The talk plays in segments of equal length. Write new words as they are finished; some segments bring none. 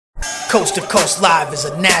Coast to Coast Live is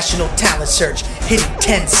a national talent search, hitting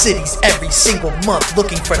 10 cities every single month,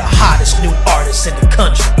 looking for the hottest new artists in the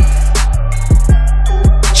country.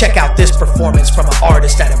 Check out this performance from an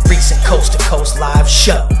artist at a recent Coast to Coast Live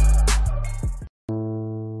show.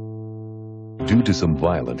 Due to some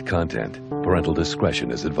violent content, parental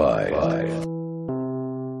discretion is advised.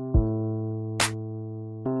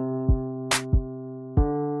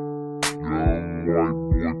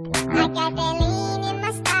 I got that lean in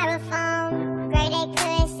my styrofoam, grade A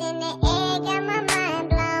cuss in the air, got my mind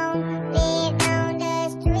blown. Lived on the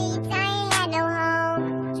streets, I ain't had no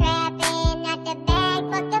home. Trapping out the bag,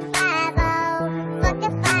 fuck the 5-0, fuck the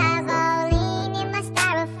 5-0. Lean in my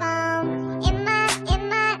styrofoam, lean in my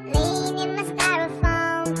styrofoam, lean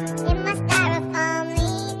in my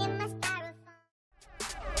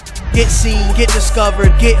styrofoam. Get seen, get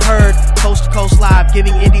discovered, get heard. Coast to Coast Live,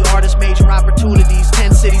 giving indie artists major opportunities.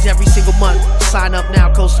 10 cities every single month. Sign up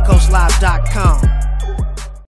now, coasttocoastlive.com.